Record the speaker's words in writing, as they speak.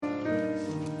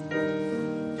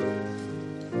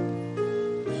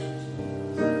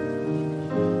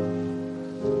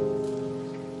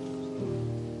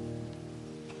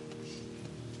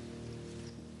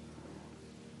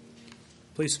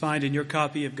Please find in your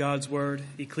copy of God's Word,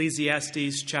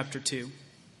 Ecclesiastes chapter 2,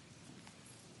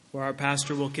 where our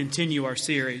pastor will continue our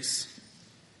series.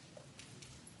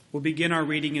 We'll begin our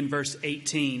reading in verse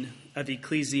 18 of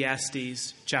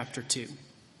Ecclesiastes chapter 2.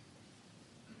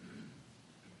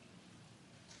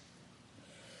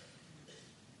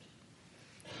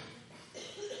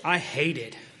 I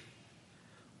hated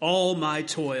all my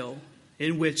toil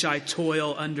in which I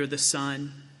toil under the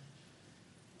sun,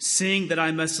 seeing that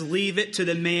I must leave it to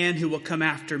the man who will come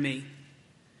after me.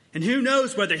 And who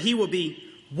knows whether he will be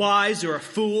wise or a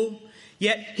fool,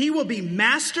 yet he will be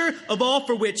master of all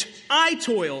for which I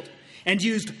toiled and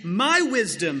used my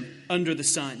wisdom under the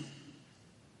sun.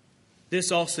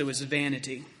 This also is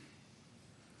vanity.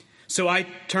 So I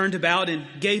turned about and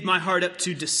gave my heart up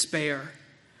to despair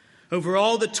over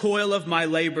all the toil of my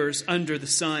labors under the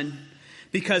sun.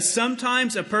 Because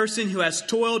sometimes a person who has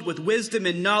toiled with wisdom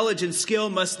and knowledge and skill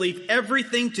must leave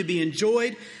everything to be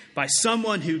enjoyed by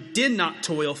someone who did not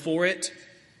toil for it.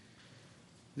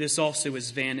 This also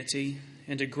is vanity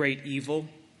and a great evil.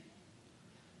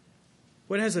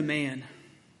 What has a man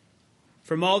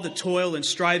from all the toil and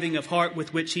striving of heart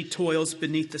with which he toils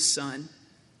beneath the sun?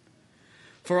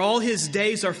 For all his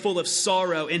days are full of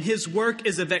sorrow, and his work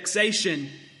is a vexation.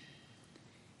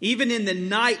 Even in the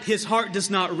night his heart does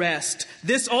not rest.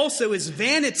 This also is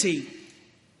vanity.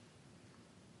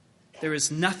 There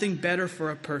is nothing better for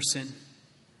a person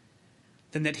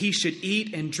than that he should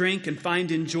eat and drink and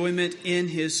find enjoyment in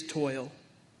his toil.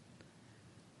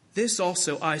 This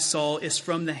also I saw is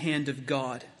from the hand of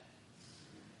God.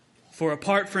 For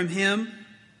apart from him,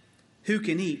 who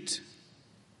can eat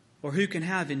or who can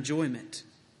have enjoyment?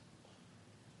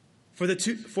 For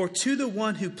to the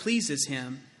one who pleases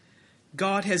him,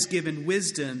 God has given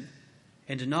wisdom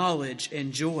and knowledge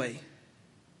and joy.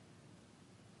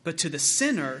 But to the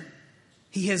sinner,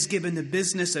 he has given the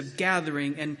business of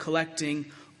gathering and collecting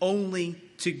only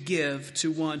to give to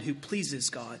one who pleases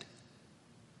God.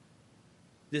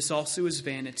 This also is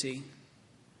vanity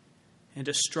and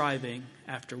a striving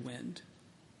after wind.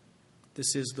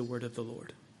 This is the word of the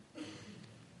Lord.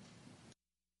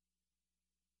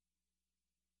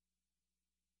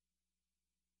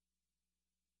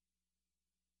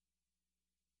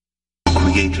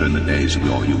 Creator in the days of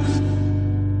your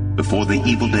youth, before the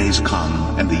evil days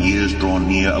come and the years draw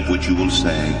near of which you will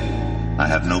say, I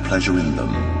have no pleasure in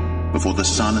them, before the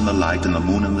sun and the light and the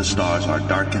moon and the stars are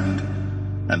darkened,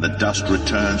 and the dust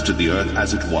returns to the earth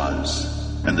as it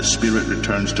was, and the spirit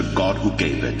returns to God who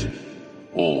gave it,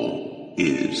 all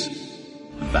is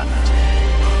vanity.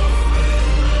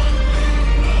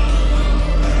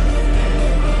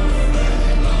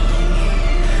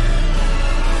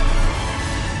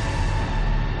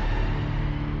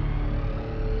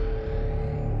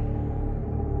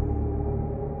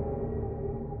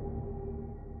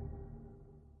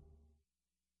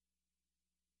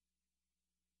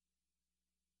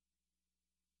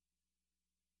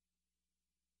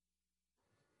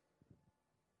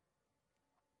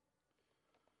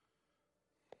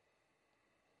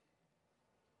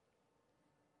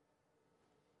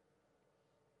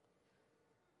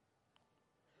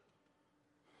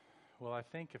 Well, I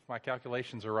think if my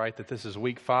calculations are right that this is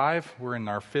week 5. We're in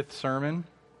our 5th sermon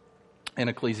in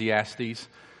Ecclesiastes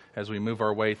as we move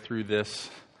our way through this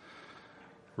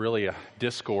really a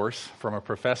discourse from a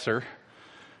professor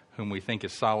whom we think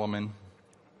is Solomon.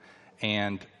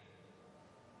 And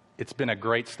it's been a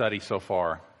great study so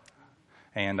far.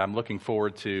 And I'm looking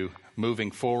forward to moving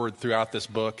forward throughout this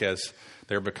book as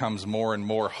there becomes more and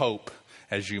more hope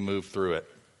as you move through it.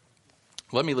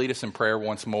 Let me lead us in prayer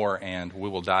once more, and we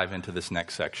will dive into this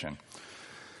next section.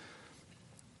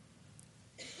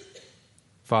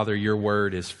 Father, your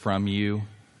word is from you,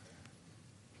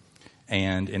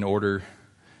 and in order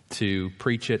to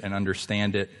preach it and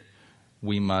understand it,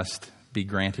 we must be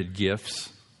granted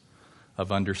gifts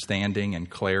of understanding and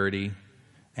clarity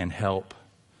and help.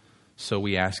 So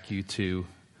we ask you to,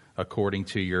 according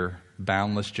to your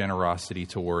boundless generosity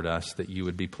toward us, that you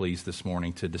would be pleased this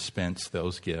morning to dispense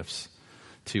those gifts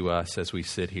to us as we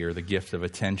sit here, the gift of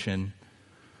attention,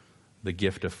 the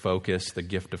gift of focus, the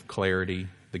gift of clarity,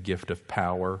 the gift of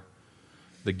power,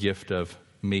 the gift of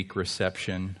meek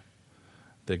reception,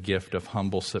 the gift of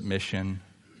humble submission,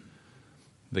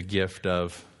 the gift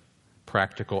of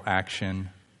practical action,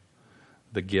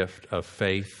 the gift of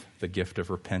faith, the gift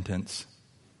of repentance,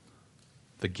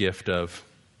 the gift of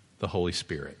the Holy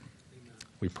Spirit. Amen.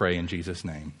 We pray in Jesus'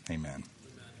 name. Amen. Amen.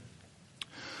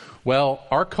 Well,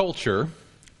 our culture,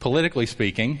 politically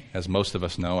speaking, as most of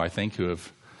us know, I think, who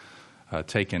have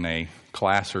taken a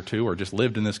class or two or just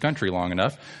lived in this country long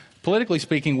enough, politically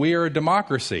speaking, we are a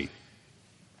democracy.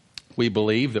 We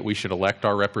believe that we should elect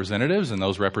our representatives, and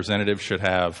those representatives should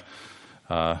have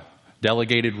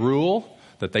delegated rule,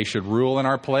 that they should rule in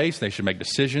our place, they should make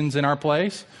decisions in our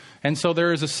place. And so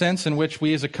there is a sense in which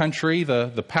we as a country,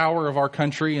 the power of our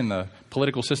country and the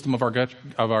political system of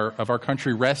our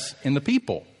country rests in the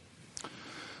people.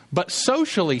 But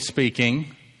socially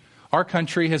speaking, our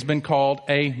country has been called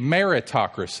a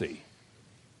meritocracy.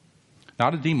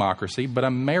 Not a democracy, but a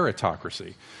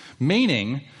meritocracy.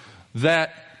 Meaning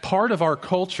that part of our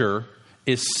culture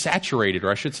is saturated,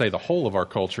 or I should say the whole of our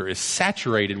culture is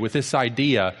saturated with this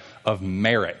idea of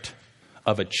merit,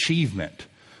 of achievement.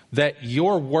 That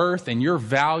your worth and your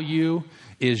value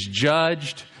is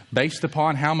judged based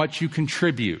upon how much you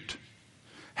contribute,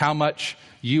 how much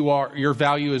your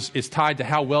value is tied to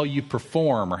how well you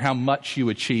perform or how much you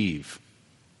achieve.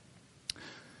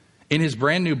 In his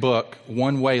brand new book,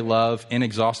 One Way Love,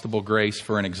 Inexhaustible Grace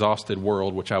for an Exhausted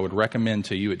World, which I would recommend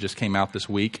to you, it just came out this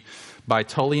week, by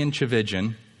Tullian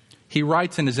Tchividjian, he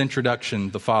writes in his introduction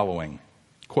the following,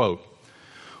 quote,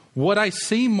 "What I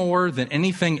see more than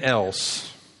anything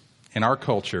else in our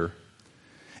culture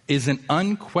is an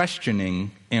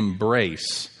unquestioning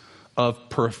embrace of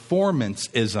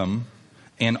performanceism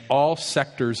in all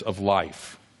sectors of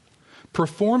life.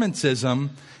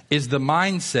 Performanceism is the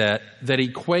mindset that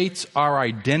equates our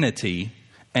identity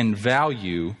and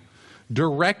value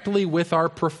directly with our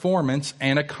performance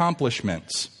and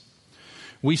accomplishments.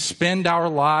 We spend our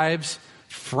lives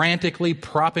frantically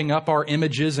propping up our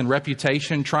images and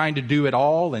reputation, trying to do it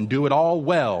all and do it all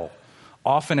well,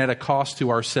 often at a cost to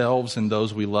ourselves and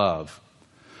those we love.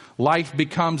 Life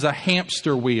becomes a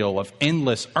hamster wheel of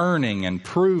endless earning and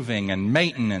proving and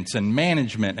maintenance and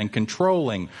management and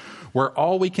controlling, where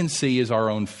all we can see is our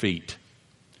own feet.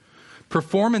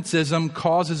 Performanceism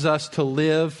causes us to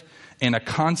live in a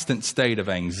constant state of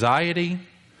anxiety,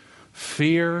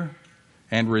 fear,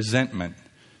 and resentment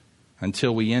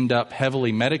until we end up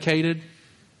heavily medicated,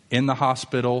 in the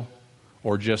hospital,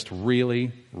 or just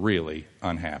really, really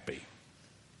unhappy."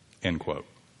 End quote.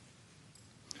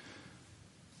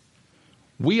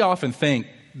 We often think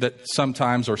that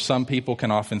sometimes, or some people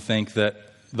can often think that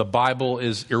the Bible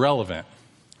is irrelevant.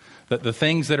 That the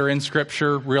things that are in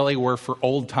Scripture really were for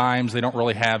old times. They don't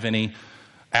really have any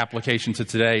application to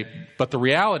today. But the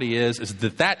reality is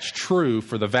that that's true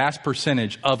for the vast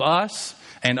percentage of us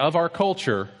and of our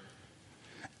culture.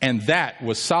 And that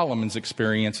was Solomon's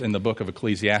experience in the book of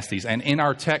Ecclesiastes and in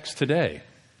our text today.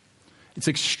 It's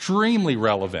extremely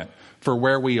relevant for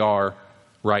where we are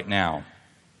right now.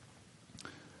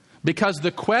 Because the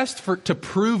quest to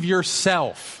prove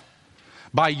yourself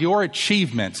by your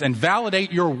achievements and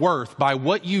validate your worth by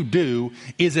what you do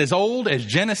is as old as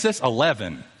Genesis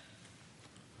 11.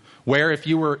 Where if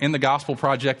you were in the Gospel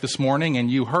Project this morning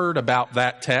and you heard about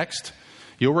that text,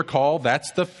 you'll recall that's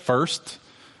the first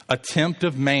attempt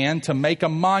of man to make a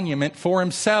monument for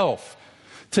himself.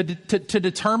 To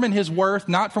determine his worth,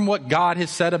 not from what God has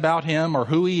said about him or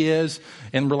who he is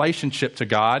in relationship to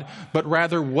God, but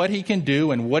rather what he can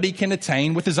do and what he can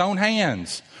attain with his own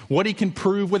hands, what he can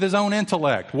prove with his own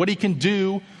intellect, what he can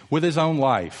do with his own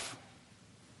life.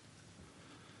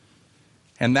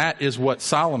 And that is what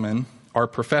Solomon, our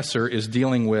professor, is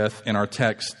dealing with in our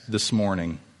text this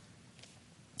morning.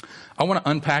 I want to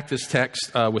unpack this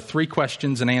text with 3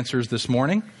 questions and answers this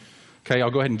morning. Okay,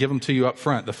 I'll go ahead and give them to you up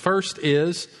front. The first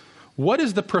is, what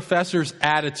is the professor's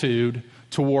attitude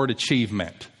toward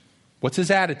achievement? What's his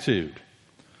attitude?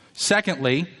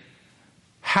 Secondly,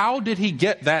 how did he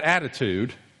get that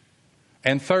attitude?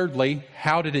 And thirdly,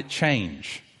 how did it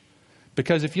change?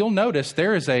 Because if you'll notice,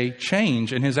 there is a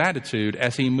change in his attitude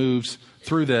as he moves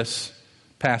through this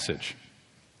passage.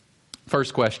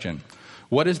 First question,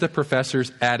 what is the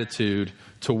professor's attitude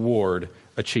toward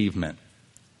achievement?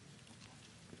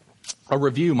 A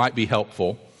review might be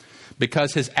helpful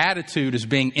because his attitude is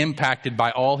being impacted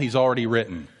by all he's already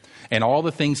written and all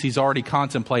the things he's already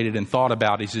contemplated and thought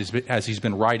about as he's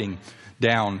been writing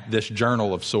down this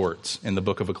journal of sorts in the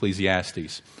book of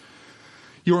Ecclesiastes.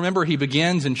 You remember he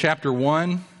begins in chapter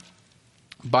 1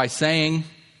 by saying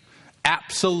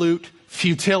absolute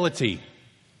futility.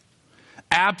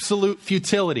 Absolute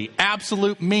futility,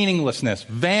 absolute meaninglessness,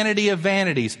 vanity of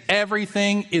vanities.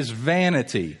 Everything is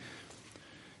vanity.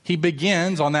 He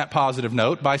begins on that positive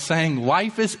note by saying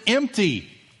life is empty.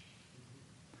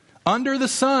 Under the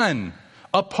sun,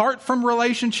 apart from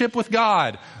relationship with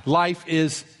God, life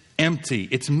is empty.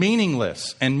 It's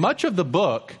meaningless. And much of the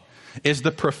book is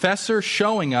the professor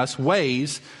showing us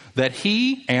ways that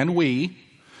he and we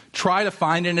try to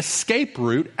find an escape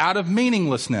route out of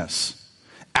meaninglessness,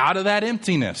 out of that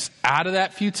emptiness, out of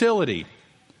that futility.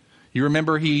 You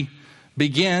remember he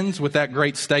begins with that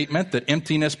great statement that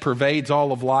emptiness pervades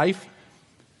all of life.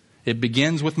 It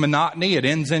begins with monotony. It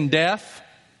ends in death.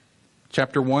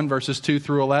 Chapter 1, verses 2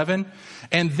 through 11.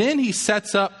 And then he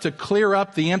sets up to clear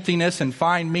up the emptiness and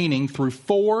find meaning through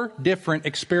 4 different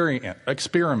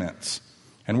experiments.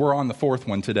 And we're on the 4th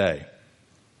one today.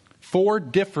 4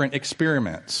 different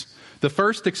experiments. The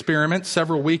first experiment,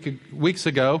 several weeks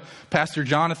ago, Pastor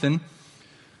Jonathan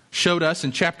showed us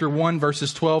in chapter 1,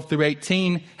 verses 12 through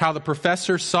 18, how the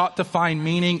professor sought to find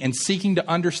meaning and seeking to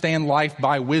understand life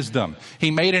by wisdom.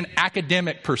 He made an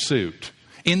academic pursuit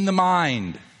in the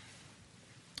mind.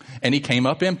 And he came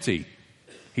up empty.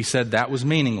 He said that was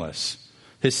meaningless.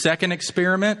 His second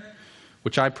experiment,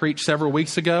 which I preached several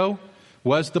weeks ago,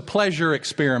 was the pleasure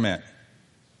experiment,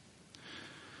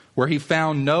 where he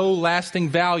found no lasting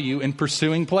value in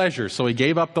pursuing pleasure. So he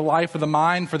gave up the life of the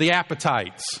mind for the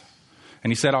appetites. And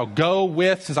he said, I'll go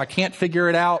with, since I can't figure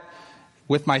it out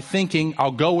with my thinking, I'll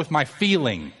go with my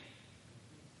feeling.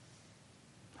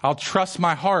 I'll trust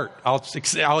my heart.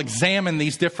 I'll examine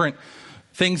these different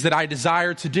things that I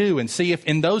desire to do and see if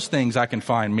in those things I can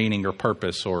find meaning or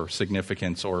purpose or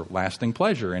significance or lasting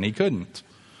pleasure. And he couldn't.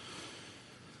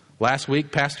 Last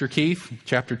week, Pastor Keith,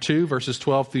 chapter 2, verses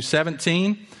 12 through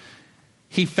 17,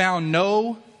 he found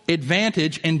no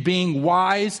advantage in being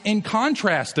wise in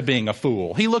contrast to being a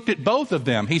fool. He looked at both of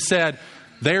them. He said,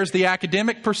 there's the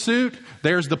academic pursuit,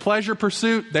 there's the pleasure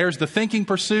pursuit, there's the thinking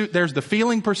pursuit, there's the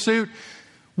feeling pursuit.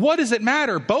 What does it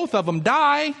matter? Both of them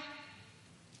die.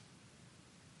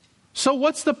 So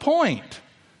what's the point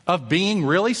of being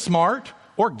really smart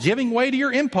or giving way to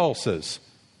your impulses?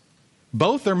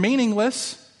 Both are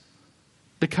meaningless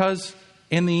because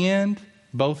in the end,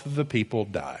 both of the people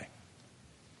die.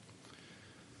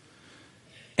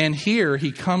 And here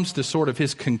he comes to sort of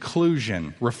his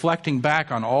conclusion, reflecting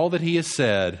back on all that he has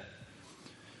said.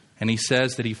 And he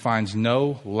says that he finds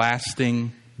no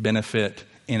lasting benefit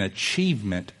in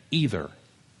achievement either.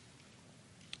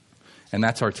 And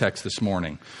that's our text this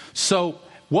morning. So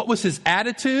what was his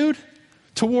attitude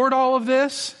toward all of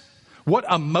this?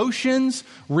 What emotions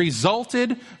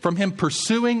resulted from him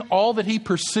pursuing all that he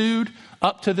pursued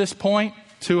up to this point?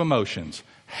 2 emotions: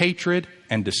 hatred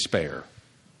and despair.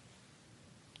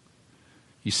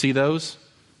 You see those?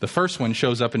 The first one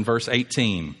shows up in verse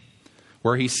 18,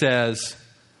 where he says,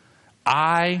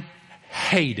 I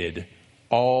hated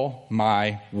all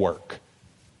my work.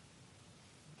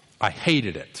 I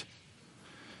hated it.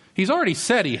 He's already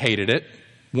said he hated it.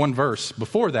 One verse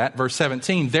before that, verse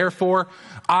 17. Therefore,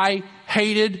 I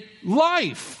hated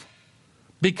life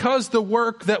because the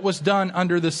work that was done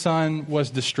under the sun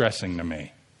was distressing to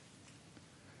me.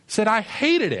 He said, I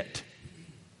hated it.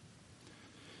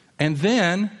 And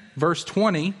then, verse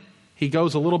 20, he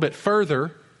goes a little bit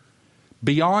further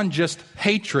beyond just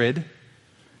hatred.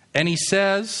 And he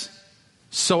says,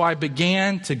 so I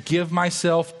began to give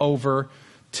myself over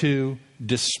to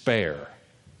despair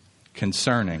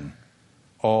concerning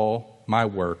all my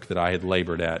work that I had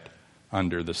labored at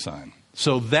under the sun.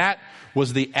 So that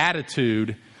was the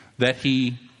attitude that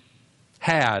he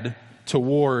had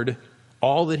toward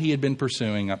all that he had been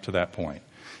pursuing up to that point.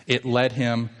 It led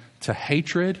him to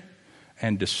hatred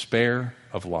and despair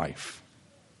of life.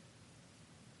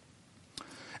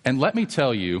 And let me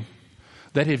tell you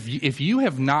that if you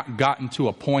have not gotten to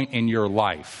a point in your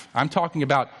life, I'm talking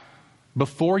about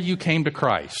before you came to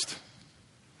Christ,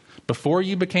 before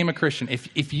you became a Christian,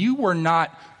 if you were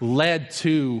not led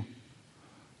to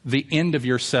the end of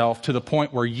yourself to the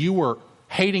point where you were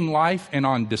hating life and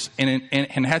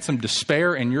had some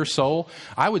despair in your soul,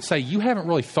 I would say you haven't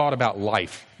really thought about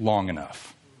life long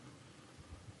enough.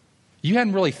 You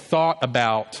hadn't really thought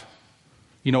about,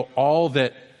 all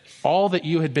that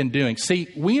you had been doing. See,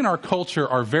 we in our culture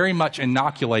are very much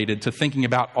inoculated to thinking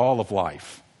about all of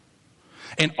life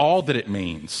and all that it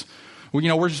means.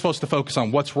 We're just supposed to focus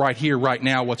on what's right here, right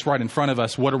now, what's right in front of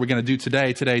us. What are we going to do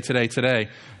today?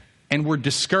 And we're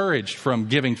discouraged from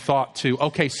giving thought to,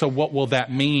 okay, so what will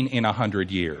that mean in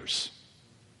 100 years?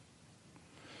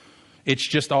 It's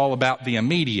just all about the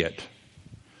immediate.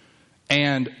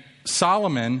 And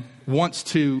Solomon wants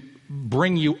to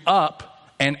bring you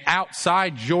up and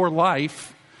outside your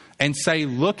life and say,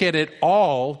 look at it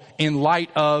all in light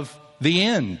of the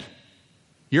end,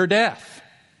 your death.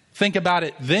 Think about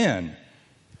it then.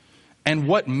 And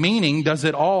what meaning does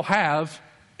it all have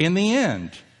in the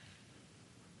end?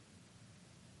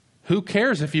 Who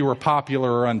cares if you were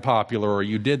popular or unpopular, or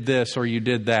you did this or you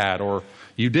did that, or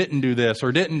you didn't do this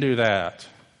or didn't do that?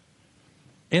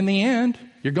 In the end,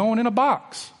 you're going in a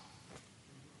box.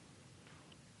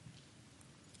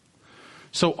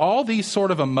 So all these sort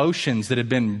of emotions that have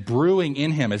been brewing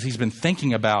in him as he's been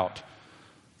thinking about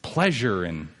pleasure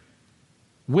and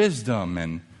wisdom,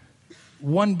 and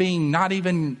one being not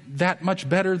even that much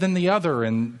better than the other,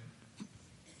 and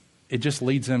it just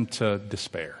leads him to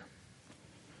despair,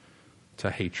 to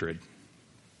hatred.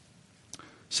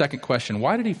 Second question,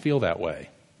 why did he feel that way?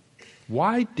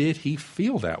 Why did he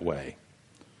feel that way?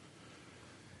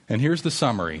 And here's the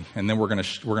summary, and then we're going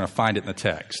to find it in the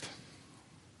text.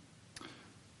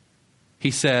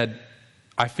 He said,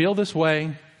 I feel this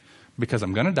way because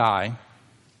I'm going to die,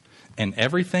 and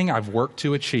everything I've worked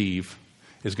to achieve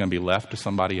is going to be left to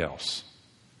somebody else.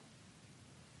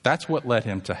 That's what led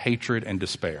him to hatred and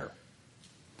despair.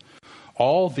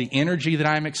 All the energy that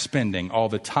I am expending, all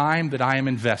the time that I am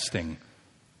investing,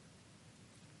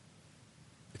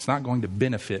 it's not going to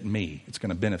benefit me. It's going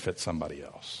to benefit somebody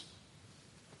else.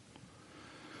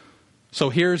 So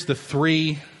here's the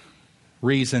three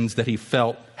reasons that he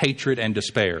felt hatred and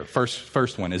despair.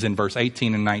 First one is in verse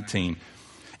 18 and 19.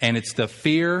 And it's the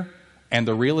fear and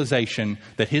the realization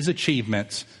that his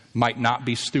achievements might not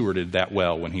be stewarded that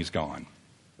well when he's gone.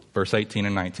 Verse 18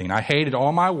 and 19. I hated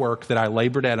all my work that I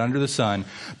labored at under the sun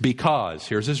because,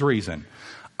 here's his reason,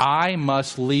 I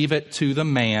must leave it to the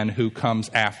man who comes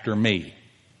after me.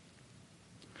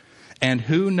 And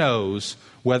who knows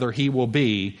whether he will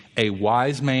be a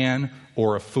wise man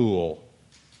or a fool.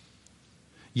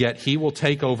 Yet he will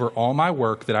take over all my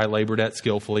work that I labored at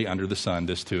skillfully under the sun.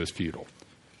 This too is futile.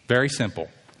 Very simple.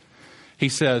 He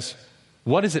says,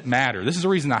 what does it matter? This is the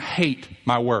reason I hate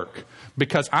my work.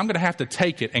 Because I'm going to have to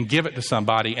take it and give it to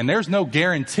somebody, and there's no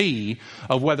guarantee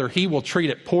of whether he will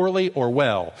treat it poorly or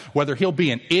well. Whether he'll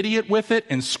be an idiot with it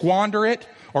and squander it,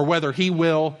 or whether he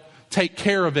will take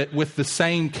care of it with the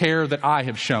same care that I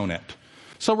have shown it.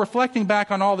 So reflecting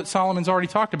back on all that Solomon's already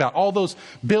talked about, all those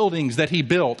buildings that he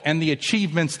built and the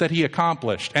achievements that he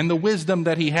accomplished and the wisdom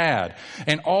that he had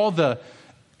and all the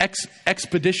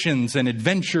expeditions and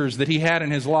adventures that he had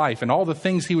in his life and all the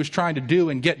things he was trying to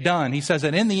do and get done. He says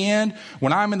that in the end,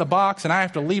 when I'm in the box and I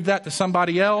have to leave that to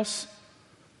somebody else,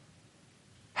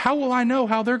 how will I know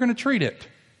how they're going to treat it?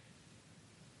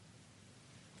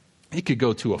 It could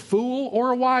go to a fool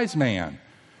or a wise man.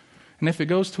 And if it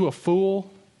goes to a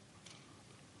fool,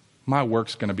 my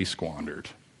work's going to be squandered.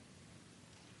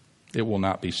 It will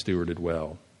not be stewarded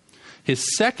well.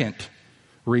 His second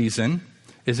reason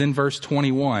is in verse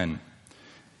 21,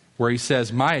 where he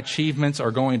says, my achievements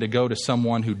are going to go to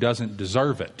someone who doesn't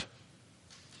deserve it.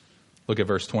 Look at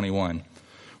verse 21.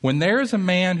 When there is a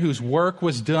man whose work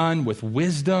was done with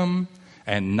wisdom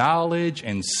and knowledge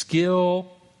and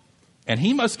skill, and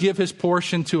he must give his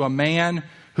portion to a man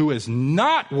who has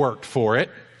not worked for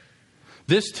it,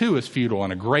 this too is futile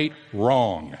and a great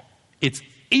wrong. It's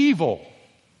evil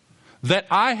that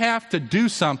I have to do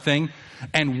something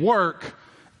and work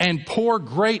and pour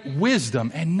great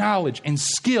wisdom and knowledge and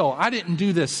skill. I didn't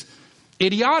do this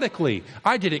idiotically.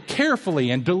 I did it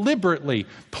carefully and deliberately,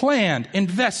 planned,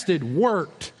 invested,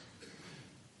 worked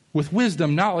with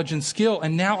wisdom, knowledge, and skill.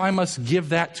 And now I must give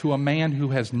that to a man who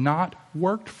has not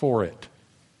worked for it.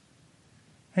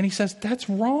 And he says, that's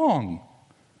wrong.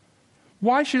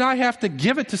 Why should I have to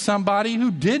give it to somebody who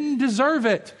didn't deserve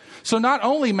it? So not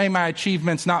only may my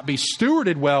achievements not be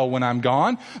stewarded well when I'm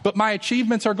gone, but my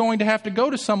achievements are going to have to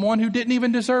go to someone who didn't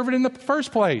even deserve it in the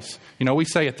first place. You know, we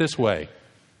say it this way.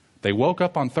 They woke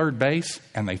up on third base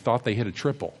and they thought they hit a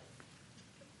triple.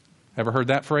 Ever heard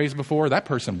that phrase before? That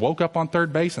person woke up on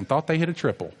third base and thought they hit a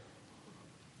triple.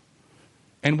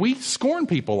 And we scorn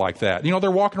people like that. You know,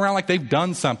 they're walking around like they've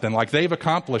done something, like they've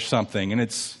accomplished something, and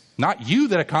it's not you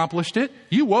that accomplished it.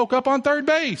 You woke up on third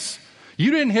base.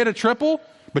 You didn't hit a triple,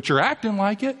 but you're acting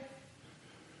like it.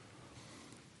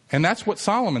 And that's what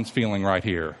Solomon's feeling right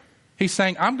here. He's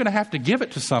saying, I'm going to have to give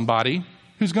it to somebody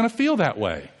who's going to feel that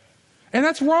way. And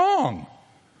that's wrong.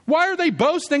 Why are they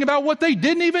boasting about what they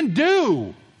didn't even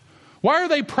do? Why are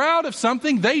they proud of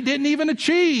something they didn't even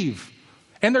achieve?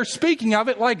 And they're speaking of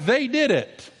it like they did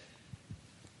it.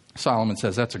 Solomon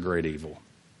says that's a great evil.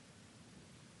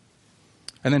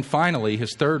 And then finally,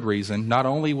 his third reason, not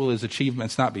only will his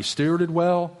achievements not be stewarded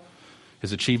well,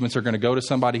 his achievements are going to go to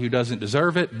somebody who doesn't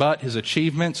deserve it, but his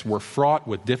achievements were fraught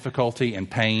with difficulty and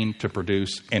pain to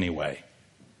produce anyway.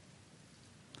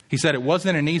 He said it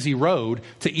wasn't an easy road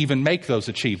to even make those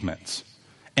achievements.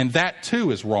 And that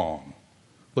too is wrong.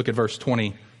 Look at verse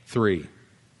 23.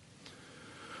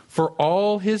 For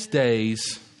all his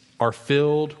days are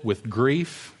filled with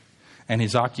grief, and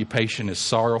his occupation is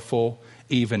sorrowful.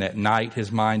 Even at night, his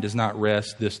mind does not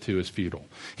rest. This too is futile.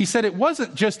 He said it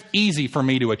wasn't just easy for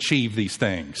me to achieve these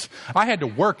things. I had to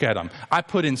work at them. I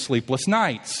put in sleepless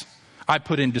nights. I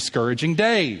put in discouraging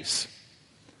days.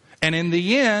 And in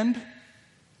the end,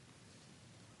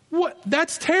 What?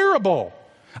 That's terrible.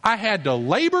 I had to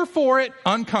labor for it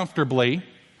uncomfortably.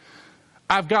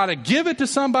 I've got to give it to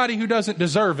somebody who doesn't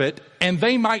deserve it, and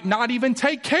they might not even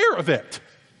take care of it.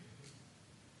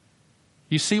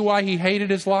 You see why he hated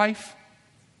his life?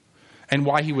 And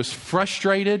why he was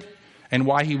frustrated? And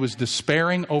why he was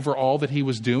despairing over all that he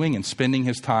was doing and spending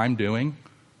his time doing?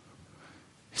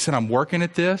 He said, I'm working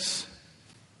at this.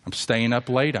 I'm staying up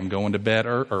late. I'm going to bed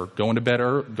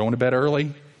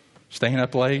early, staying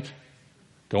up late,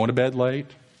 going to bed late.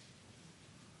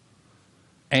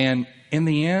 And in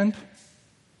the end,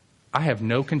 I have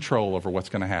no control over what's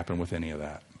going to happen with any of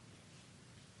that.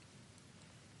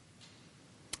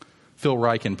 Phil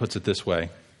Ryken puts it this way.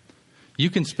 You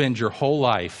can spend your whole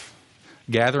life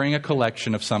gathering a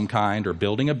collection of some kind, or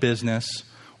building a business,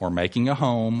 or making a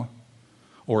home,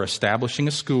 or establishing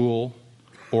a school,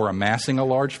 or amassing a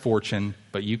large fortune,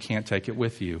 but you can't take it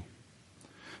with you.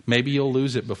 Maybe you'll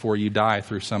lose it before you die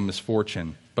through some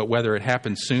misfortune, but whether it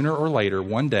happens sooner or later,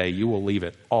 one day you will leave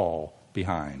it all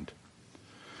behind.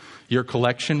 Your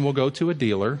collection will go to a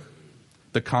dealer.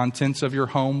 The contents of your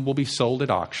home will be sold at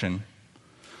auction.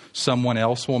 Someone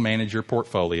else will manage your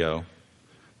portfolio.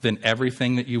 Then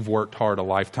everything that you've worked hard a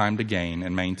lifetime to gain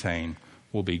and maintain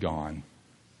will be gone.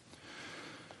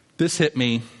 This hit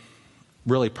me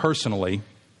really personally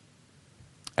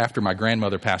after my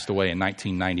grandmother passed away in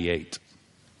 1998.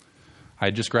 I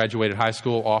had just graduated high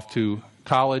school, off to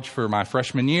college for my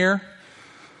freshman year,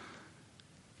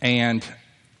 and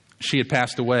she had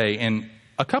passed away. And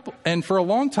for a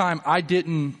long time, I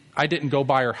didn't go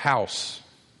by her house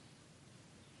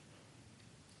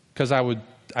because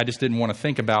I just didn't want to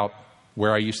think about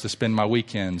where I used to spend my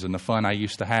weekends and the fun I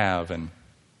used to have.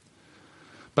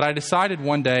 But I decided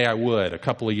one day I would, a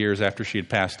couple of years after she had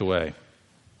passed away.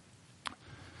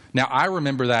 Now, I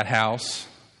remember that house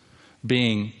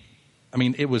being,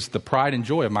 it was the pride and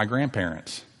joy of my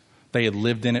grandparents. They had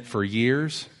lived in it for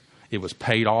years. It was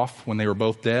paid off when they were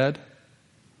both dead.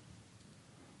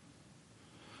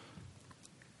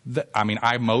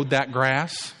 I mowed that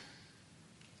grass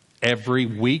every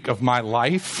week of my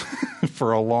life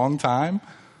for a long time.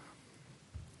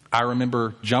 I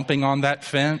remember jumping on that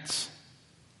fence.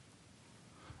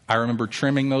 I remember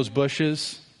trimming those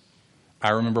bushes.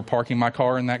 I remember parking my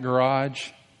car in that garage.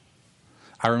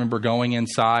 I remember going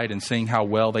inside and seeing how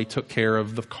well they took care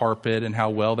of the carpet and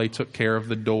how well they took care of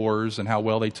the doors and how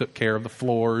well they took care of the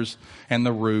floors and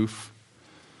the roof.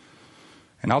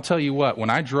 And I'll tell you what, when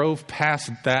I drove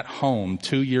past that home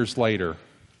 2 years later,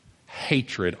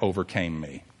 hatred overcame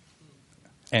me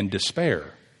and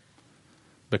despair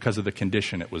because of the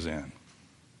condition it was in.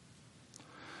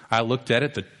 I looked at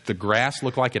it, the grass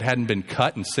looked like it hadn't been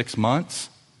cut in 6 months.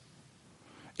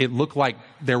 It looked like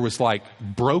there was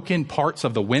broken parts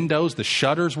of the windows. The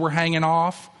shutters were hanging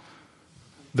off.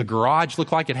 The garage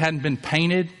looked like it hadn't been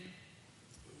painted.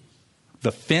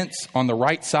 The fence on the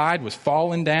right side was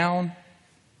falling down.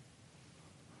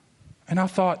 And I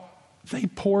thought, they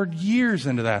poured years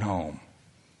into that home.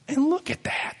 And look at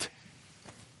that.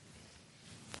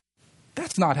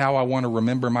 That's not how I want to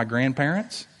remember my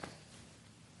grandparents.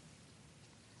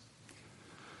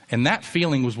 And that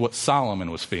feeling was what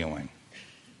Solomon was feeling.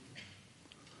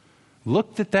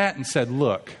 Looked at that and said,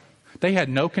 look, they had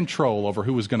no control over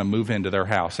who was going to move into their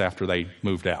house after they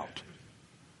moved out.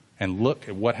 And look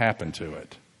at what happened to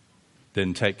it.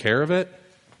 Didn't take care of it.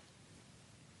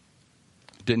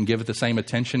 Didn't give it the same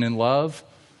attention and love.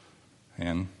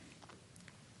 And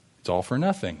it's all for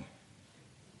nothing.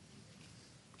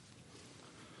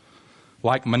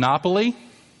 Like Monopoly,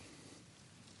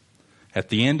 at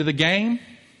the end of the game,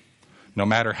 no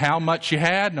matter how much you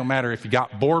had, no matter if you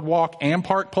got Boardwalk and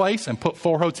Park Place and put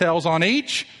 4 hotels on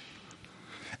each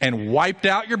and wiped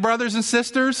out your brothers and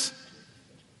sisters,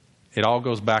 it all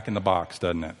goes back in the box,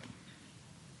 doesn't it?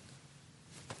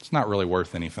 It's not really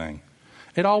worth anything.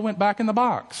 It all went back in the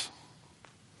box.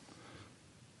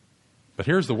 But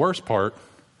here's the worst part.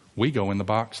 We go in the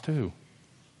box too.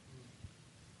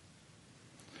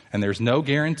 And there's no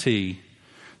guarantee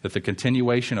that the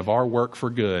continuation of our work for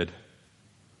good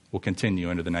will continue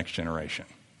into the next generation.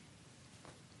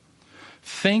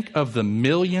 Think of the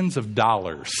millions of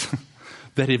dollars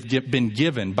that have been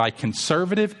given by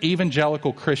conservative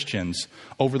evangelical Christians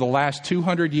over the last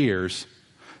 200 years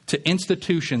to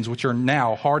institutions which are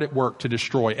now hard at work to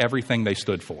destroy everything they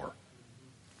stood for.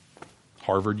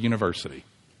 Harvard University,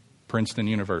 Princeton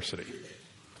University.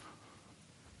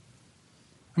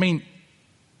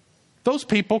 Those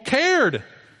people cared.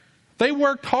 They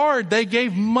worked hard. They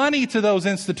gave money to those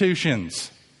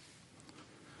institutions.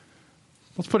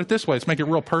 Let's put it this way. Let's make it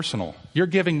real personal. You're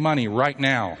giving money right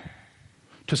now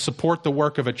to support the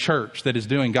work of a church that is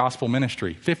doing gospel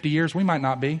ministry. 50 years, we might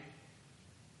not be.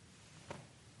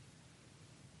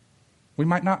 We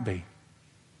might not be.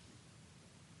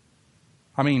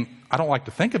 I mean, I don't like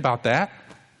to think about that,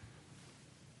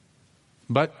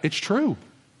 but it's true.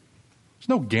 There's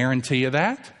no guarantee of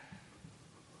that.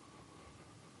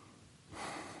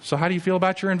 So how do you feel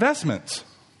about your investments?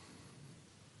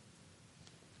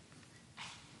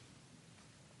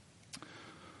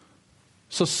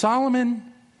 So Solomon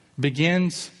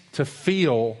begins to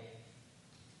feel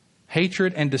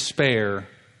hatred and despair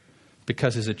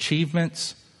because his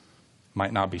achievements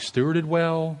might not be stewarded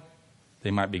well.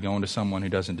 They might be going to someone who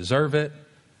doesn't deserve it,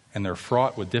 and they're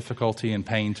fraught with difficulty and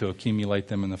pain to accumulate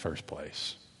them in the first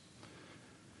place.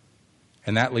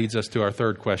 And that leads us to our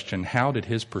third question. How did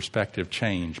his perspective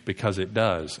change? Because it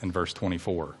does in verse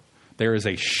 24. There is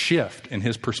a shift in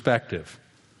his perspective.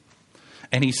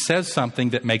 And he says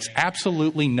something that makes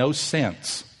absolutely no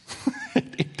sense.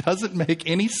 It doesn't make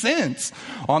any sense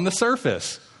on the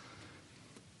surface.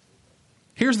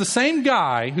 Here's the same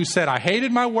guy who said, I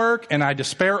hated my work and I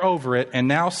despair over it, and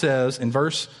now says in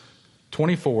verse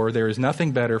 24, there is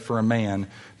nothing better for a man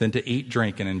than to eat,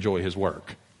 drink, and enjoy his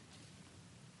work.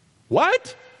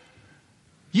 What?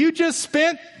 You just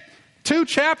spent 2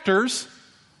 chapters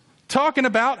talking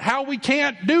about how we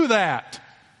can't do that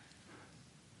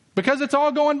because it's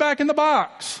all going back in the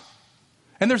box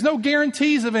and there's no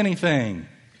guarantees of anything.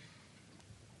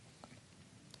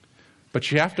 But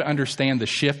you have to understand the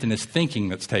shift in his thinking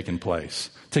that's taken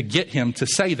place to get him to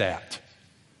say that.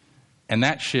 And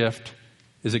that shift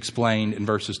is explained in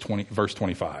verse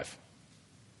 25.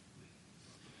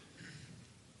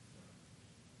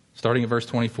 Starting at verse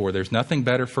 24, there's nothing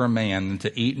better for a man than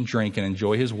to eat and drink and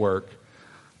enjoy his work.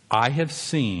 I have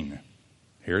seen,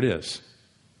 here it is,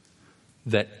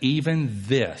 that even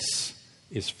this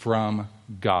is from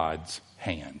God's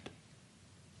hand.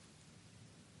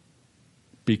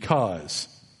 Because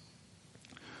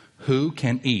who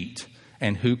can eat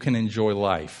and who can enjoy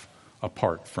life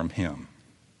apart from him?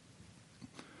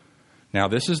 Now,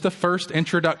 this is the first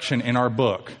introduction in our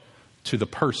book to the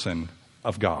person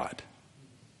of God.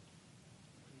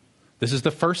 This is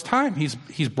the first time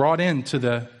he's brought into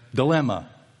the dilemma,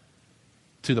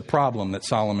 to the problem that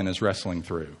Solomon is wrestling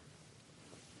through.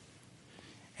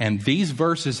 And these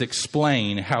verses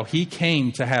explain how he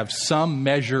came to have some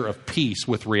measure of peace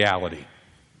with reality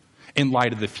in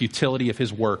light of the futility of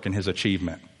his work and his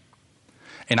achievement.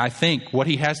 And I think what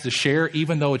he has to share,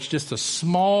 even though it's just a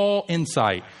small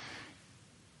insight,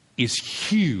 is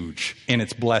huge in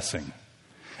its blessing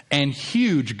and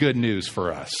huge good news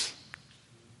for us.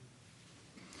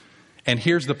 And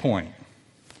here's the point.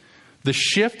 The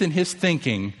shift in his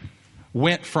thinking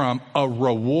went from a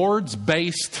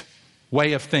rewards-based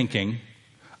way of thinking,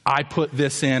 I put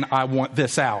this in, I want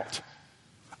this out.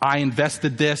 I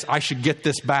invested this, I should get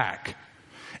this back.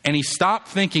 And he stopped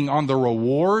thinking on the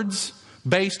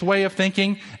rewards-based way of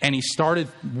thinking, and he started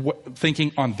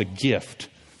thinking on the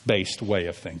gift-based way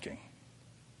of thinking.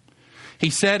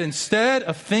 He said, instead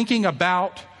of thinking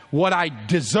about what I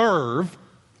deserve,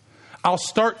 I'll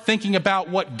start thinking about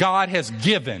what God has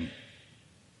given.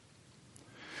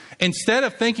 Instead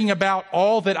of thinking about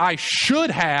all that I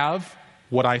should have,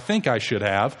 what I think I should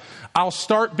have, I'll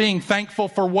start being thankful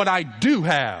for what I do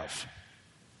have.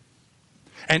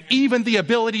 And even the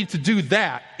ability to do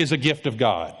that is a gift of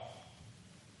God.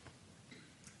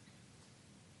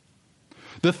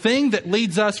 The thing that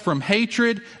leads us from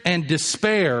hatred and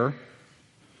despair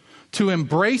to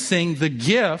embracing the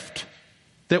gift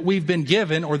that we've been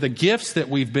given, or the gifts that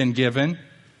we've been given,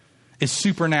 is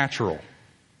supernatural.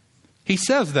 He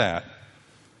says that.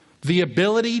 The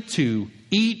ability to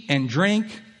eat and drink,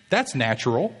 that's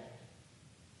natural.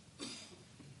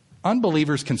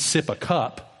 Unbelievers can sip a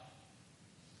cup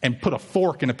and put a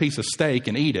fork in a piece of steak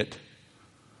and eat it.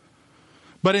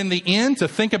 But in the end, to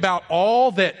think about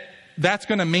all that that's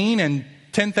going to mean in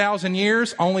 10,000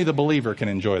 years, only the believer can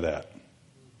enjoy that.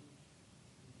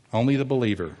 Only the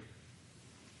believer.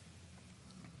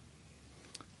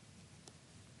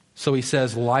 So he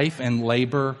says life and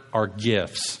labor are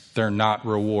gifts. They're not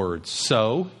rewards.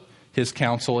 So his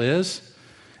counsel is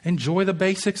enjoy the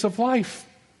basics of life.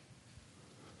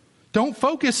 Don't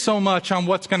focus so much on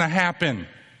what's going to happen.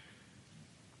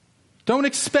 Don't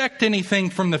expect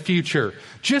anything from the future.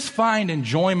 Just find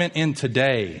enjoyment in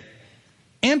today.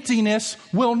 Emptiness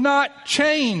will not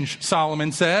change,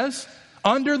 Solomon says.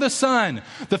 Under the sun,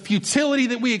 the futility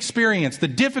that we experience, the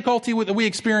difficulty that we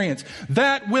experience,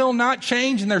 that will not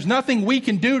change, and there's nothing we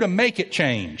can do to make it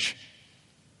change.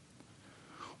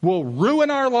 We'll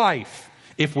ruin our life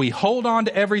if we hold on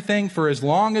to everything for as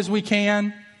long as we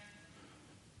can,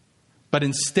 But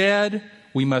instead,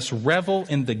 we must revel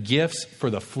in the gifts for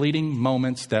the fleeting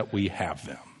moments that we have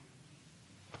them.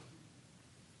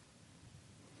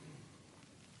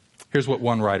 Here's what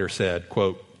one writer said,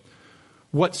 quote,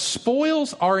 "What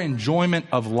spoils our enjoyment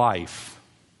of life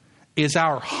is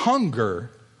our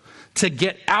hunger to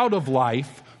get out of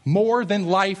life more than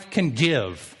life can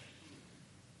give.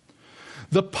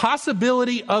 The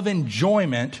possibility of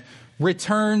enjoyment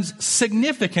returns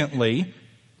significantly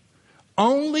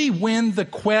only when the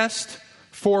quest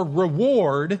for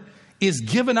reward is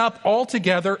given up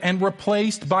altogether and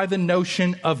replaced by the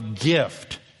notion of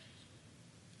gift."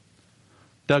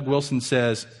 Doug Wilson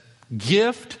says,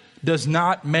 "Gift does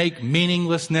not make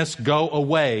meaninglessness go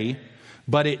away,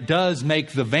 but it does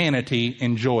make the vanity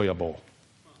enjoyable."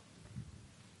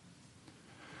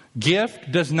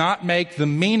 Gift does not make the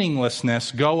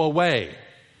meaninglessness go away,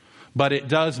 but it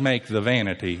does make the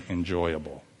vanity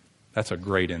enjoyable. That's a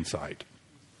great insight.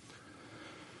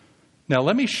 Now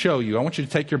let me show you. I want you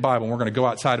to take your Bible, and we're going to go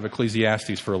outside of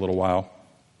Ecclesiastes for a little while.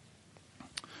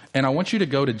 And I want you to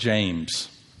go to James.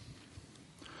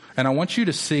 And I want you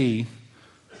to see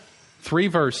 3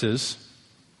 verses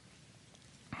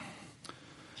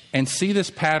and see this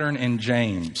pattern in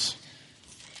James.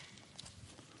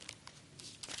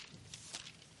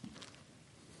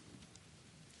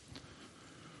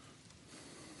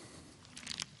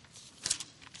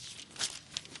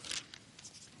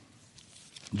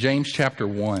 James chapter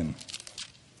 1.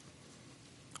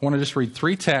 I want to just read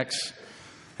 3 texts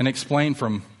and explain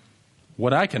from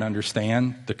what I can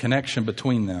understand the connection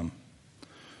between them.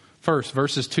 First,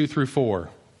 verses 2 through 4,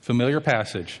 familiar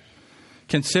passage.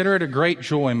 "Consider it a great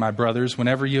joy, my brothers,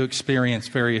 whenever you experience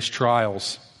various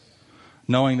trials,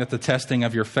 knowing that the testing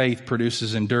of your faith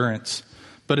produces endurance.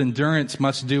 But endurance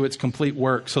must do its complete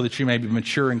work so that you may be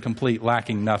mature and complete,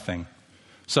 lacking nothing."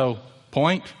 So,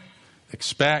 point,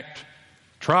 expect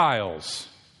trials.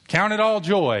 Count it all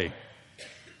joy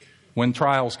when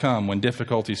trials come, when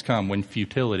difficulties come, when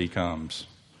futility comes,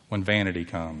 when vanity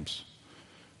comes,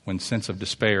 when sense of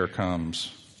despair comes.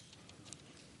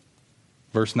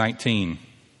 Verse 19.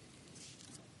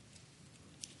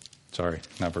 Sorry,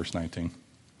 not verse 19.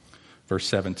 Verse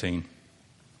 17.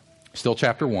 Still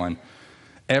chapter 1.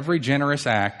 "Every generous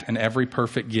act and every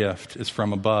perfect gift is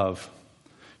from above,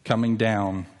 coming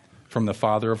down from the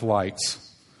Father of lights,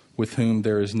 with whom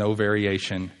there is no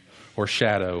variation or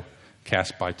shadow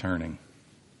cast by turning."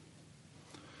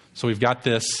 So we've got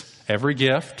this, every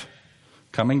gift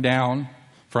coming down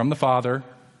from the Father.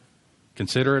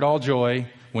 Consider it all joy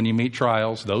when you meet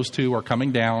trials. Those two are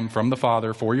coming down from the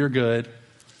Father for your good.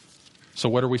 So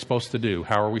what are we supposed to do?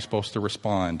 How are we supposed to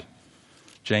respond?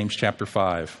 James chapter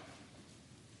 5,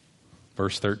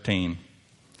 verse 13.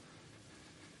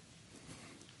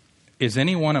 "Is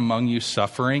anyone among you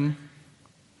suffering?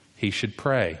 He should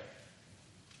pray.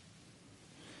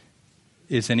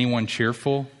 Is anyone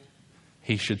cheerful?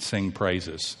 He should sing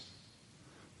praises."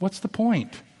 What's the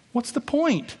point? What's the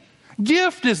point?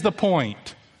 Gift is the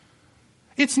point.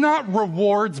 It's not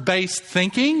rewards-based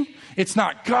thinking. It's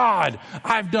not, "God,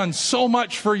 I've done so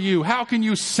much for you. How can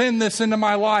you send this into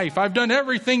my life? I've done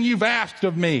everything you've asked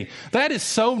of me." That is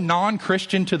so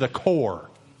non-Christian to the core.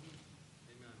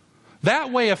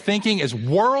 That way of thinking is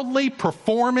worldly,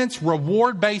 performance,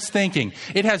 reward-based thinking.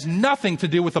 It has nothing to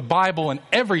do with the Bible and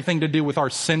everything to do with our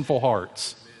sinful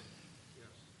hearts.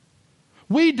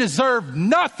 We deserve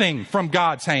nothing from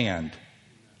God's hand.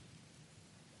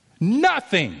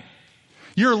 Nothing.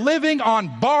 You're living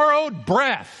on borrowed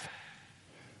breath.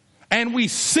 And we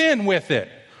sin with it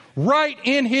right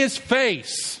in His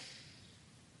face.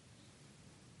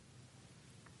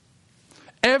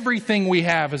 Everything we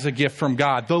have is a gift from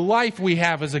God. The life we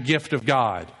have is a gift of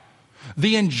God.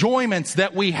 The enjoyments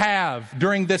that we have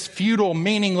during this futile,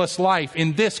 meaningless life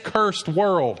in this cursed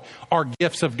world are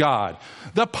gifts of God.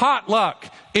 The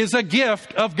potluck is a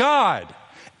gift of God.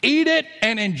 Eat it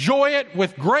and enjoy it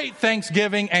with great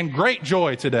thanksgiving and great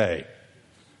joy today.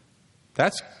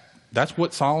 That's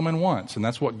what Solomon wants, and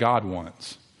that's what God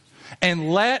wants.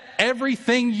 And let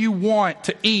everything you want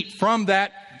to eat from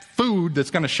that food that's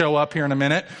going to show up here in a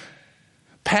minute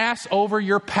pass over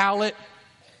your palate.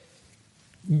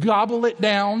 Gobble it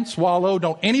down, swallow,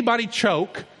 don't anybody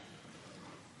choke.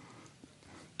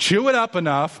 Chew it up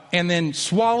enough and then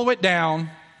swallow it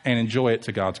down and enjoy it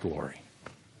to God's glory.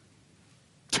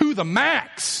 To the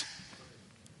max.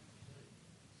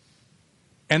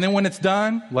 And then when it's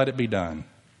done, let it be done.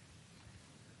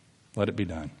 Let it be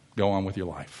done. Go on with your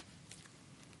life.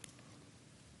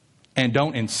 And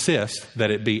don't insist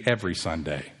that it be every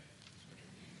Sunday.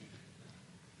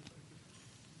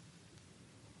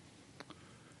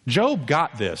 Job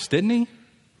got this, didn't he?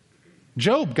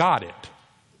 Job got it.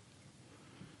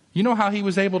 You know how he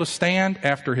was able to stand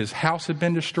after his house had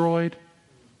been destroyed?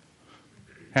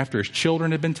 After his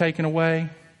children had been taken away?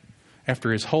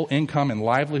 After his whole income and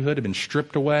livelihood had been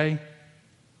stripped away?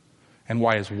 And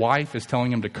why his wife is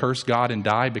telling him to curse God and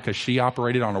die because she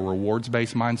operated on a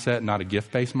rewards-based mindset, not a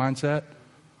gift-based mindset?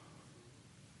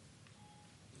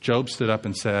 Job stood up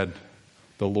and said,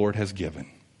 the Lord has given,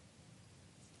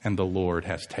 and the Lord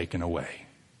has taken away.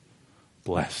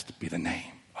 Blessed be the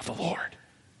name of the Lord.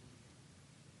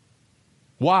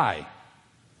 Why?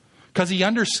 Because he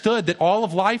understood that all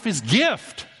of life is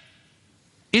gift.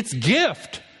 It's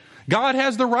gift. God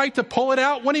has the right to pull it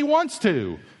out when he wants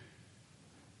to.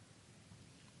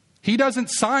 He doesn't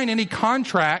sign any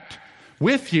contract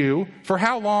with you for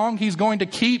how long he's going to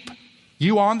keep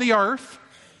you on the earth,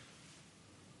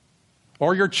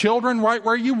 or your children right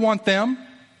where you want them,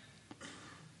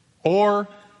 or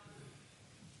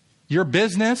your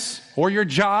business or your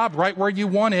job right where you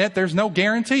want it. There's no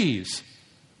guarantees.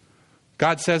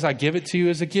 God says, I give it to you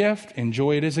as a gift.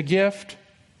 Enjoy it as a gift.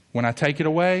 When I take it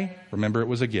away, remember it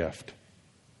was a gift.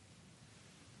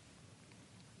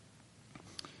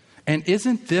 And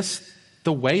isn't this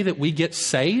the way that we get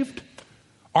saved?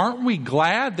 Aren't we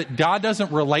glad that God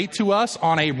doesn't relate to us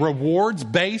on a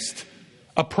rewards-based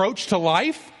approach to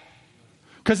life?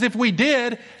 Because if we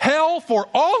did, hell for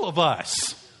all of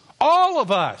us. All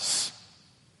of us.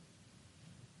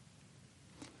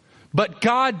 But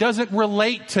God doesn't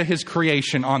relate to his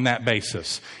creation on that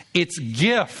basis. It's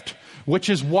gift, which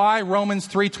is why Romans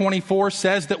 3:24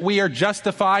 says that we are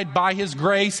justified by his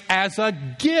grace as a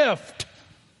gift.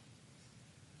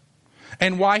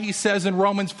 And why he says in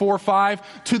Romans 4:5,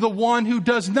 to the one who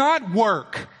does not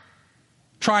work,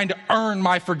 trying to earn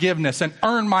my forgiveness and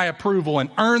earn my approval and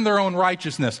earn their own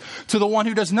righteousness. To the one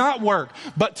who does not work,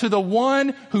 but to the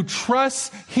one who trusts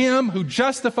him who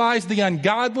justifies the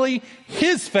ungodly,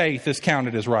 his faith is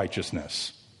counted as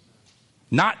righteousness.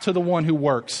 Not to the one who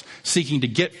works, seeking to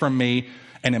get from me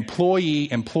an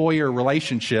employee-employer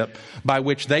relationship by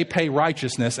which they pay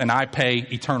righteousness and I pay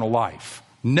eternal life.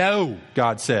 No,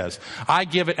 God says, I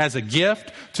give it as a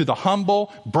gift to the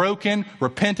humble, broken,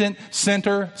 repentant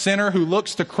sinner who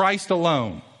looks to Christ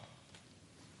alone.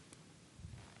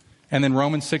 And then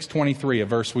Romans 6:23, a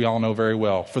verse we all know very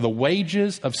well. For the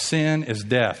wages of sin is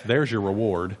death. There's your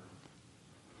reward.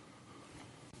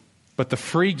 But the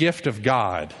free gift of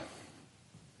God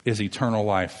is eternal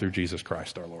life through Jesus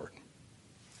Christ our Lord.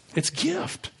 It's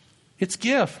gift. It's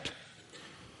gift.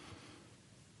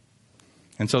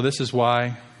 And so this is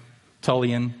why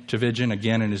Tullian Tchividjian,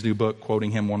 again in his new book,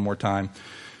 quoting him one more time,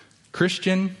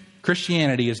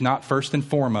 Christianity is not first and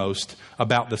foremost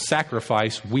about the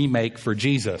sacrifice we make for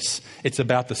Jesus. It's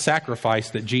about the sacrifice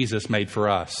that Jesus made for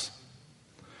us.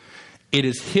 It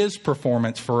is his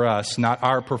performance for us, not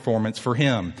our performance for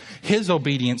him. His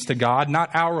obedience to God,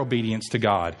 not our obedience to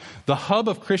God. The hub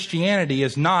of Christianity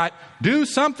is not do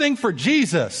something for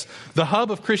Jesus. The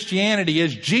hub of Christianity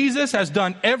is Jesus has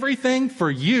done everything for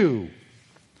you.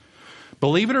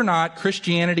 Believe it or not,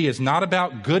 Christianity is not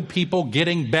about good people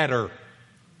getting better.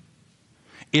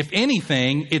 If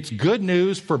anything, it's good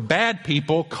news for bad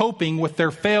people coping with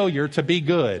their failure to be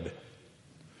good.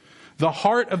 The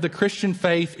heart of the Christian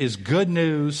faith is good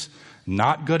news,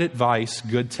 not good advice,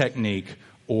 good technique,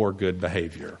 or good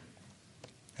behavior.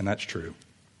 And that's true.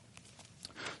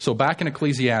 So back in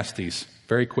Ecclesiastes,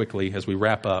 very quickly as we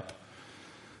wrap up,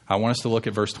 I want us to look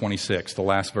at verse 26, the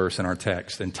last verse in our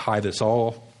text, and tie this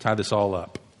all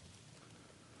up.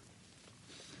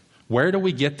 Where do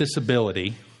we get this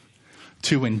ability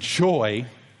to enjoy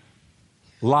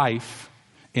life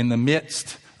in the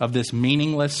midst of this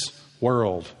meaningless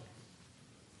world?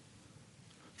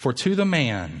 For to the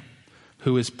man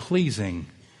who is pleasing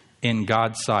in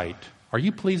God's sight. Are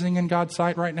you pleasing in God's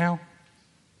sight right now?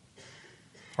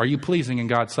 Are you pleasing in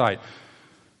God's sight?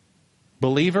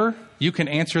 Believer, you can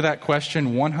answer that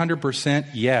question 100%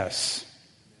 yes.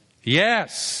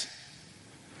 Yes.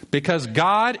 Because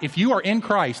God, if you are in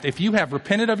Christ, if you have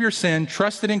repented of your sin,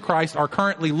 trusted in Christ, are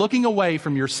currently looking away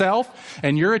from yourself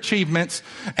and your achievements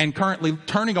and currently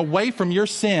turning away from your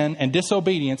sin and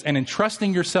disobedience and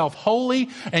entrusting yourself wholly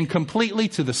and completely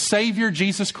to the Savior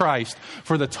Jesus Christ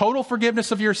for the total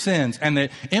forgiveness of your sins and the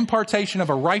impartation of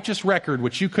a righteous record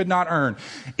which you could not earn.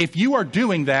 If you are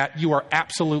doing that, you are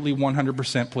absolutely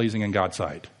 100% pleasing in God's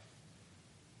sight.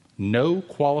 No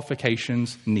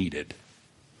qualifications needed.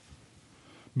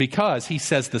 Because he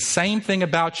says the same thing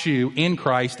about you in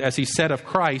Christ as he said of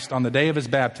Christ on the day of his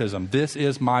baptism. This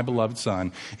is my beloved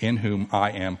Son in whom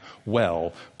I am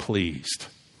well pleased.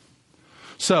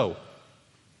 So,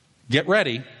 get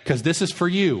ready because this is for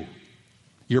you.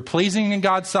 You're pleasing in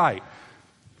God's sight.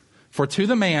 For to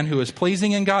the man who is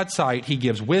pleasing in God's sight, he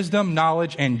gives wisdom,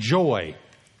 knowledge, and joy.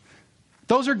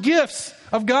 Those are gifts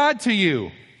of God to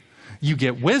you. You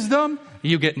get wisdom,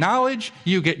 you get knowledge,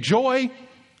 you get joy.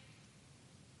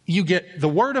 You get the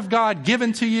Word of God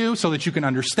given to you so that you can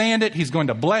understand it. He's going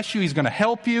to bless you. He's going to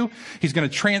help you. He's going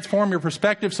to transform your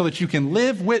perspective so that you can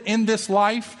live in this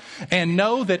life and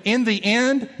know that in the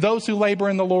end, those who labor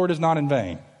in the Lord is not in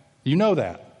vain. You know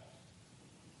that.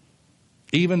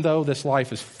 Even though this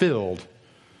life is filled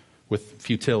with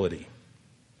futility.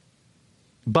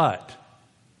 But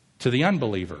to the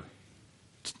unbeliever,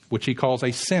 which he calls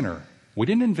a sinner, we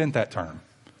didn't invent that term.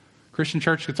 Christian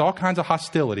church gets all kinds of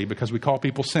hostility because we call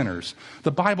people sinners.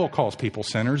 The Bible calls people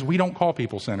sinners. We don't call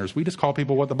people sinners. We just call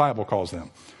people what the Bible calls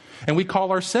them. And we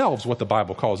call ourselves what the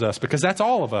Bible calls us because that's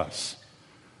all of us.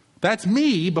 That's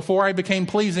me before I became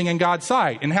pleasing in God's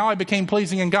sight. And how I became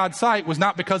pleasing in God's sight was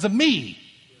not because of me.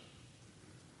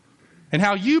 And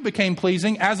how you became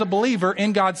pleasing as a believer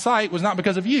in God's sight was not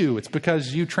because of you. It's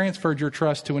because you transferred your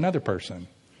trust to another person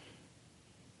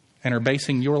and are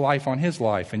basing your life on his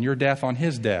life and your death on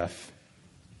his death.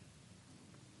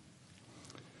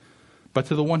 But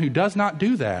to the one who does not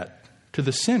do that, to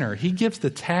the sinner, he gives the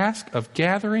task of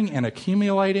gathering and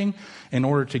accumulating in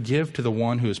order to give to the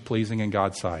one who is pleasing in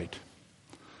God's sight.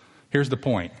 Here's the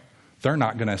point. They're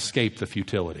not going to escape the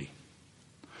futility.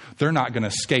 They're not going to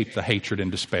escape the hatred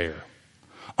and despair.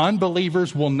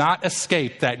 Unbelievers will not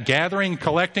escape that gathering,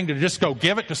 collecting to just go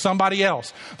give it to somebody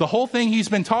else. The whole thing he's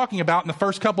been talking about in the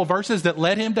first couple verses that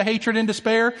led him to hatred and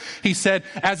despair, he said,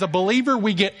 as a believer,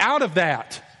 we get out of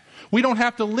that. We don't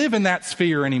have to live in that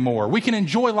sphere anymore. We can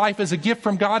enjoy life as a gift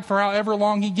from God for however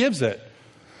long he gives it.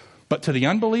 But to the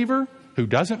unbeliever who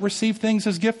doesn't receive things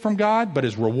as gift from God, but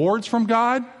as rewards from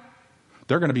God,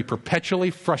 they're going to be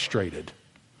perpetually frustrated.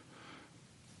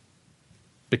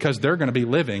 Because they're going to be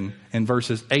living in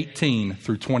verses 18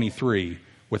 through 23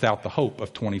 without the hope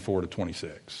of 24 to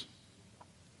 26.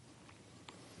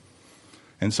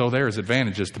 And so there is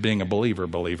advantages to being a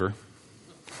believer.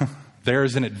 There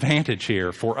is an advantage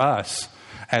here for us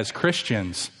as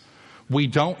Christians. We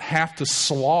don't have to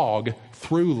slog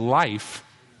through life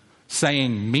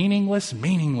saying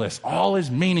meaningless, all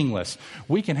is meaningless.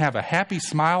 We can have a happy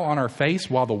smile on our face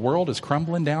while the world is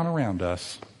crumbling down around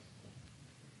us.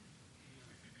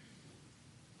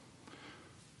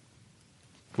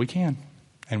 We can,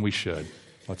 and we should.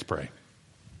 Let's pray.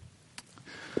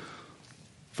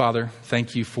 Father,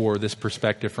 thank you for this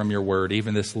perspective from your word.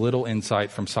 Even this little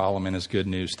insight from Solomon is good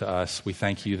news to us. We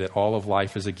thank you that all of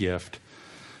life is a gift.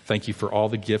 Thank you for all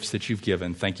the gifts that you've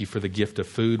given. Thank you for the gift of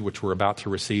food, which we're about to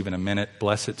receive in a minute.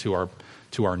 Bless it to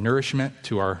our nourishment,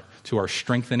 to our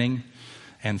strengthening.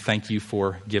 And thank you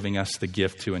for giving us the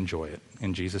gift to enjoy it.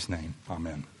 In Jesus' name,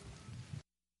 amen.